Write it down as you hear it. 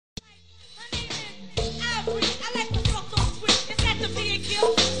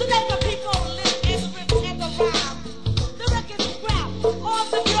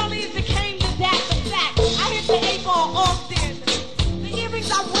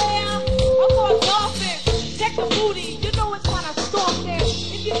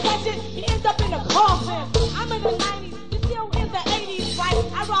shit, he ends up in a coffin. I'm in the 90s, you still in the 80s, right?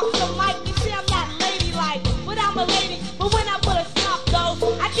 I rock the mic, you see I'm not ladylike, but I'm a lady. But when I put a stop though,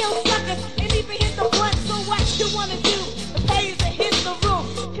 I kill suckers and even hit the blunt. So what you wanna do? The pay is to hit the roof.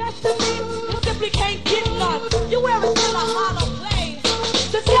 Just to me, you simply can't get none. You wear it in a hollow place.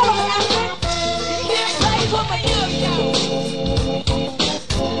 So tell them Alfred, you can't play with my yo-yo.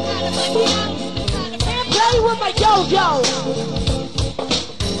 Play with my yo-yo.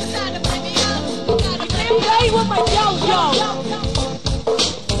 I can't play with my yo-yo.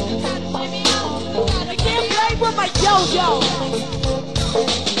 I can't play with my yo-yo.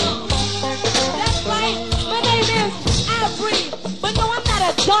 That's right, my name is Ivory, but no, I'm not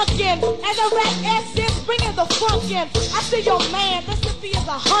a Duncan. And the rat essence bringing the funkin'. I see your man, this if he is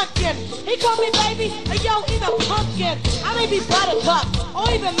a hunkin'. He call me baby, or yo, he's a pumpkin. I may be Buttercup, or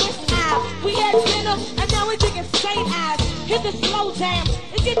even Miss Al. We had dinner, and now we drinking St. Ives. Hit the slow jam,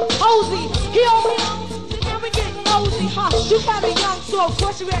 it's getting cozy. He on me, so now we getting nosy, huh? You kinda young, so of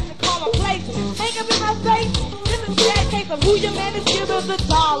course you have to call my place. Hang up in my face, this is sad case of who your man is giving the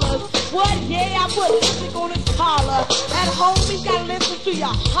dollars. What? Yeah, I put lipstick on his collar. At home, he's gotta listen to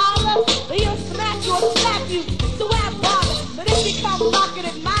your holler. He'll smack you or slap you, so I bother. But if he come knocking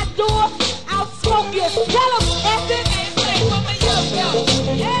at my door, I'll smoke you. Tell him, Ethan, play with my yo-yo.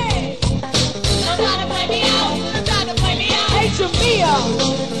 Yeah. Don't try to play me out. Don't try to play me out. Hey, Jamia.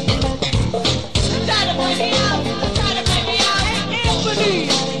 Don't try to play me out. Don't try to play me out. Hey, Anthony.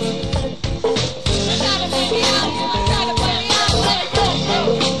 Don't try to play me out. Don't try to play me out.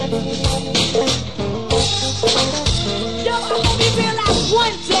 Yo, I hope you realize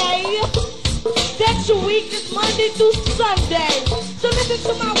one day that your week is Monday through Sunday. So listen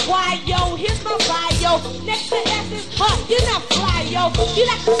to my why, yo. Here's my bio. Next to S is hot. You're not fly, yo. You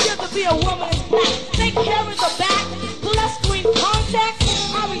like to feel to be a woman in black. Take care of the back. Plus screen contact.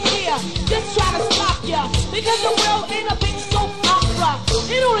 I'm here. Just try to stop ya. Because the world ain't a big soap opera.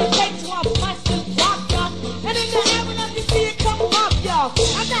 It only takes one punch to rock ya. And in the air enough you see it come up, yo.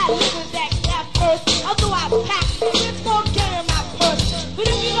 I'm not living that first. Although I pack it's gonna carry my purse. But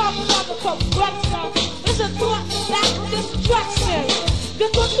if you don't love the corruption, it's a thought back destruction.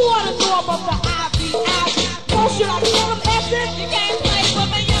 Just what you wanna know about the IVI? Oh, should I tell them Essence? You can't play with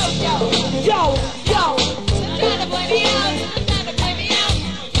my yo-yo. Yo, yo. I'm trying to play me out. I'm trying to play me out.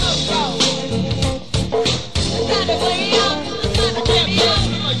 Yo-yo. I'm trying to play me out. I'm trying to play me out.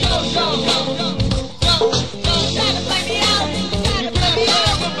 Yo-yo. I'm trying to play me out. I'm trying to play me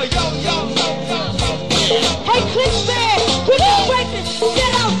out. Hey, Click Man, quit this breaking.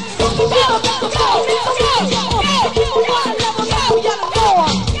 Get out. Get up at the ball. Get the ball. People want to level up. Yellow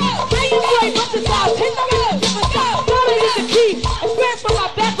Lord. Play and play, but the size. Hit the rhythm. Quality is the key. Experience from my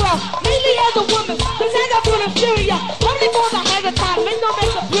background. Mainly as a woman. Cause I got full inferior. Probably more than hang a time. Make no man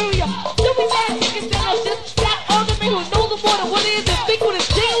superior. Do we man niggas that know this black argument who know the more than what it is and think what it's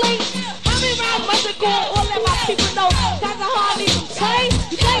jingling? How many rounds must it go? All let my people know. That's how I need some change.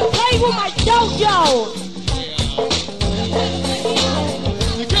 You can't play with my yo-yo.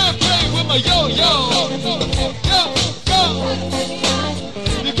 You can't play with my yo-yo. Yo, yo.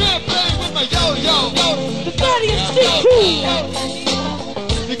 You can't play with my yo-yo. The 30th Street Crew.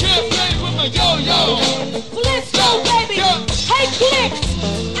 You can't play with my yo-yo. Well, let's go, baby. Hey, Click.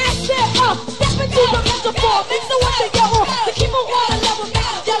 I said up. Step into the metaphor. Make the one to get on. To keep on the level, make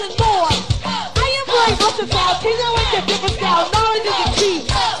them yelling more. I am very versatile. Teach them with the different style. Knowledge is the key.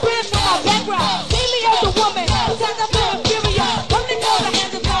 Experience from my background. Mainly as a woman. Sometimes I feel inferior. Public call the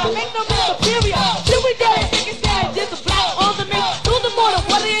hands of God. Make no man superior. Should we dare think it's that just a black ultimate? Know the more than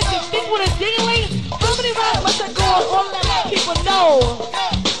what it is. You think what it's dingling? How many rounds must I go on? All let my people know.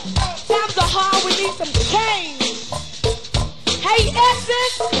 Times are hard. We need some change. Hey,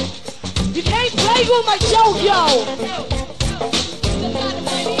 Essence. You can't play with my yo-yo.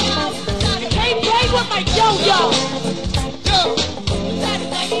 You can't play with my yo-yo.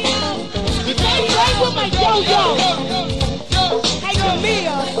 You can't play with my yo-yo. Hey,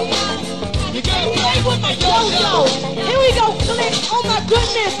 Jamia. You can't play with my yo-yo. Here we go, Click. Oh my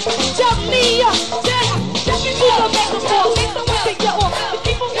goodness. Jamia. Step into the metaphor. Make someone take your off. The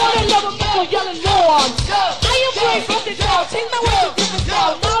people want to love them, people yelling Lord. I am brave, but the girl. Take my way to different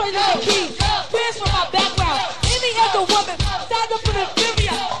style. Knowledge is the key. Friends from my background. Any other woman. Stand up for the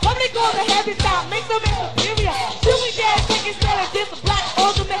inferior. Public on the heavy style. Make them superior. Should we dare take it stand as this a black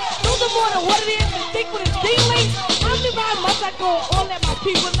ultimate? Know the more than what it is and think what it's dealing? How many rounds must I go? All let my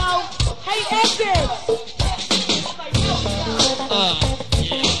people know. Hey, Essence.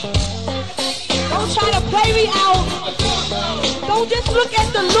 Don't try to play me out. Don't just look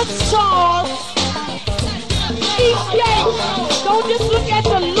at the looks, Charles. Don't just look at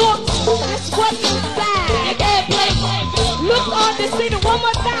the looks. That's what's inside. You can't play. Look on the scene one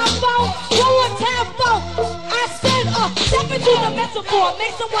more time, phone. One more time, phone. I said, step into the metaphor.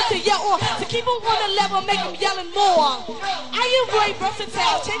 Make someone to yell on. To keep them on the level, make them yelling more. I am very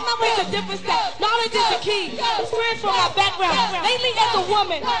versatile. Change my ways to different styles. Knowledge is the key. Experience from my background. Lately as a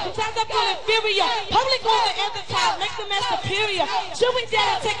woman, sometimes I feel inferior. Public on the advertise makes them as superior. Should we dare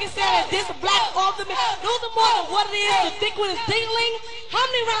to take it serious? This black ultimate knows more than what it is to think with his dingling. How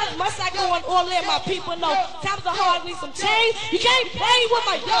many rounds must I go on or let my people know? Times are hard, need some change. You can't play with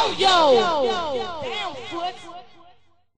my yo-yo. Damn, foot.